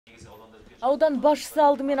Аудан басшысы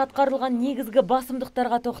алдымен атқарылған негізгі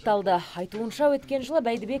басымдықтарға тоқталды. Айтуынша, өткен жылы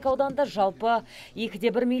Бәйдібек ауданында жалпы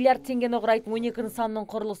 2,1 миллиард теңгені құрайтын 12 нысанның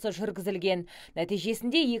құрылысы жүргізілген.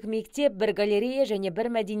 Нәтижесінде 2 мектеп, 1 галерея және 1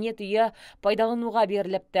 мәдениет үйі пайдалануға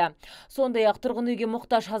беріліпті. Сондай-ақ тұрғын үйге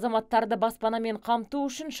мұқтаж азаматтарды баспанамен қамту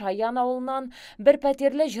үшін Шаян ауылынан 1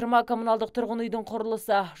 пәтерлі 20 коммуналдық тұрғын үйдің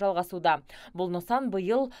құрылысы жалғасуда. Бұл нысан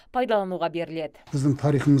биыл пайдалануға беріледі. Біздің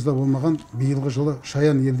тарихымызда болмаған биылғы жылы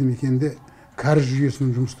Шаян елді мекенде кәріз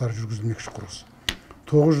жүйесінің жұмыстары жүргізілмекші құрылысы.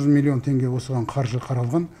 900 миллион теңге осыған қаржы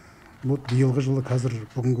қаралған. Бұл биылғы жылы қазір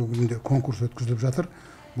бүгінгі күнде конкурс өткізіліп жатыр.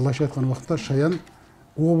 Былайша айтқан уақытта Шаян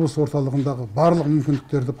облыс орталығындағы барлық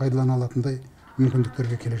мүмкіндіктерді пайдалана алатындай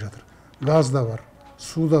мүмкіндіктерге келе жатыр. Газ да бар,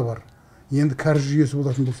 су да бар. Енді кәріз жүйесі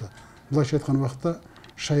болатын болса, былайша айтқан уақытта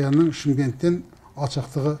Шаянның Шымкенттен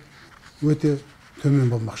алшақтығы өте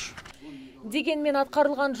төмен болмақшы. Дегенмен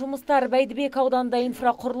атқарылған жұмыстар Бәйдібек ауданында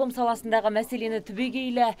инфрақұрылым саласындағы мәселені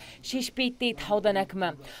түбегейлі шешпейді дейді аудан әкімі.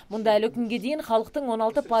 Мұнда әлі күнге дейін халықтың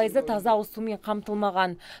 16% таза ауыз сумен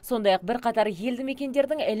қамтылмаған. Сондай-ақ бірқатар елді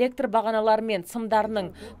мекендердің электр бағаналары мен сымдарының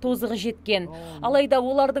тозығы жеткен. Алайда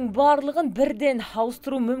олардың барлығын бірден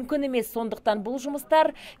ауыстыру мүмкін емес. Сондықтан бұл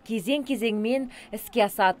жұмыстар кезең-кезеңмен іске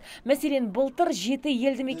асады. Мәселен, былтыр 7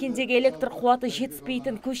 елді мекендегі электр қуаты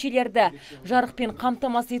жетіспейтін көшелерді жарықпен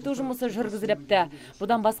қамтамасыз ету жұмысы жүргізіліпті.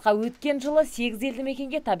 Бұдан басқа өткен жылы 8 елді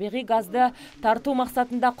мекенге табиғи газды тарту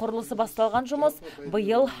мақсатында құрылысы басталған жұмыс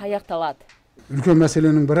биыл аяқталады. Үлкен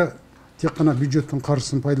мәселенің бірі тек қана бюджеттің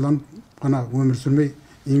қаржысын пайдаланып қана өмір сүрмей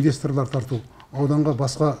инвесторлар тарту. Ауданға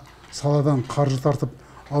басқа саладан қаржы тартып,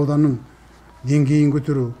 ауданның деңгейін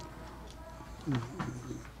көтеру,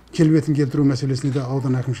 келбетін келтіру мәселесіне де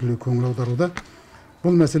аудан әкімшілігі көңіл аударуда.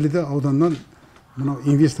 Бұл мәселеде ауданнан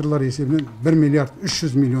инвесторлар есебінен 1 миллиард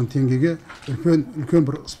 300 миллион теңгеге үлкен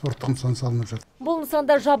бір спорттық нысан салынып жатыр. Бұл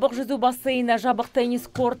нысанда жабық жүзу бассейні, жабық теннис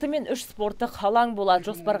корты мен 3 спорттық алаң болады.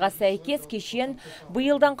 Жоспарға сәйкес кешен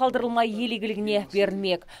биылдан қалдырылмай ел игілігіне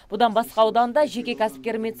берілмек. Бұдан басқа ауданда жеке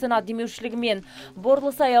кәсіпкер меценат демеушілігімен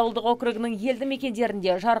Борлысай ауылдық округінің елді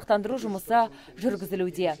мекендерінде жарықтандыру жұмысы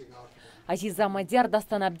жүргізілуде. Азиза Мадияр,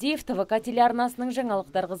 Дастан Абдиев, ТВК телеарнасының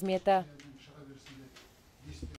жаңалықтар қызметі.